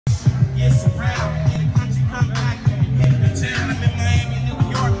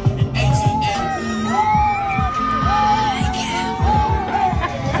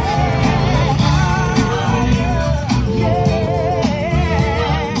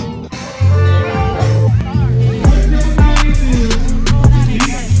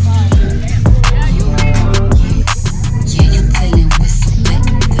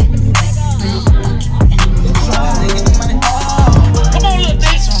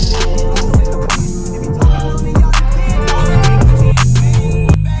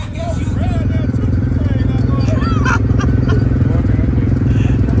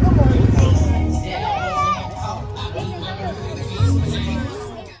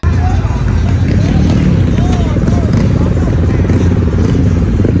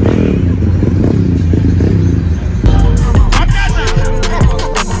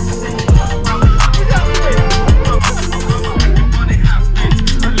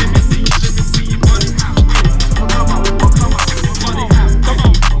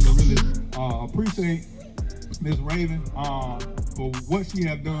For what she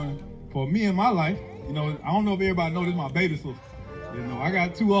have done for me in my life. You know, I don't know if everybody knows this is my baby sister. You know, I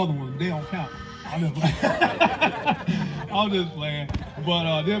got two other ones, they don't count. I'm just playing. I'm just playing.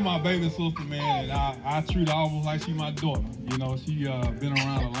 But they're my baby sister, man, and I treat her almost like she's my daughter. You know, she been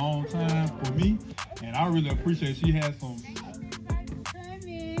around a long time for me, and I really appreciate she has some.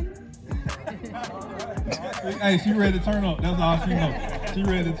 Hey, she ready to turn up. That's all she knows. She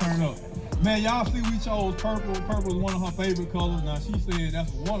ready to turn up. Man, y'all see we chose purple. Purple is one of her favorite colors. Now, she said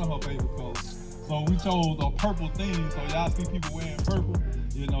that's one of her favorite colors. So we chose a purple theme. So y'all see people wearing purple.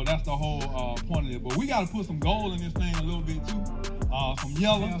 You know, that's the whole point of it. But we got to put some gold in this thing a little bit too. Some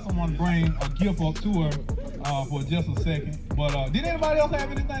yellow. Someone bring a gift up to her for just a second. But did anybody else have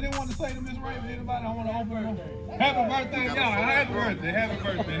anything they want to say to Miss Raven? Anybody want to open her? Happy birthday, y'all. Happy birthday. Happy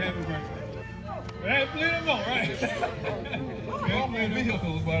birthday. Happy birthday. Hey, plenty more, right? We have plenty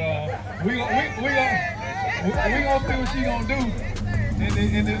vehicles, but we gonna see what she gonna do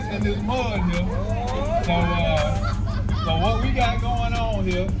in this mud here. So what we got going on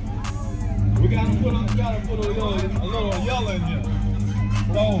here? We gotta put a little yellow in here.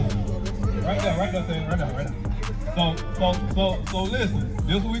 So right there. So listen,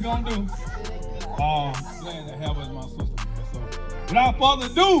 this is what we gonna do. Glad to have her as my sister. So without further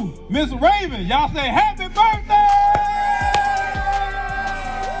ado, Miss Raven, y'all say happy birthday!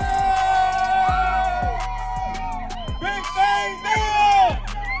 Big thing deal!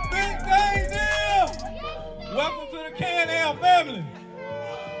 Welcome to the Can-Am family.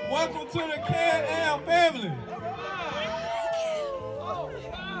 Welcome to the Can-Am family.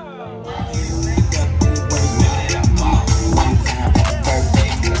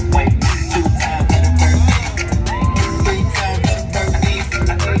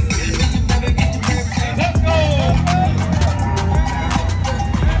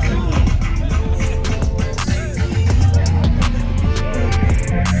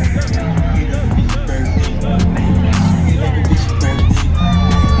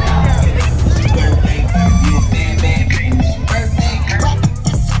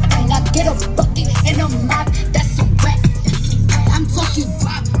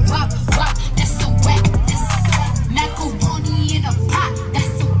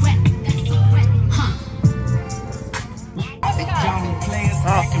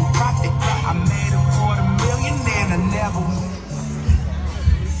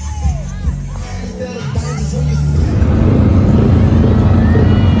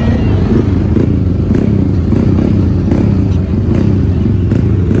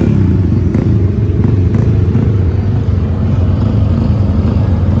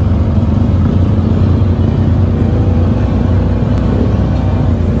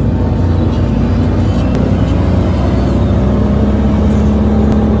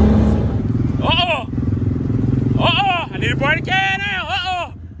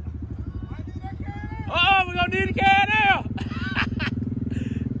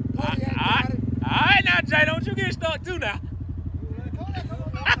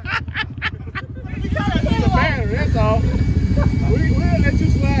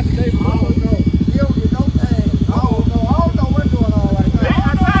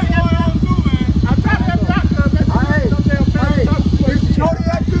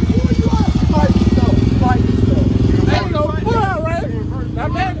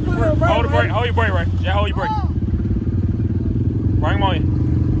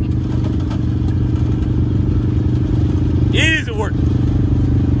 Easy work.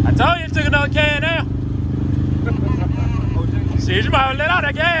 I told you it took another can now. Shit, you might have let out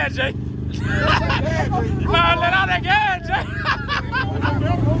that gas, Jay. You might have let out that gas, Jay.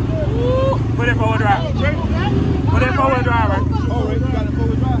 Put that four-wheel drive. Put that four-wheel drive, right? Oh, right, you got a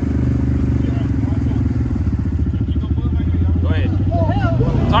four-wheel drive? Go ahead.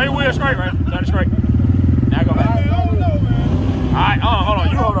 Turn your wheel straight, right? Turn it straight. Now go back. Alright, hold on.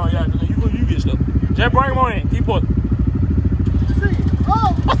 You hold on. Yeah, you get stuck. Just bring them on in. Keep pulling.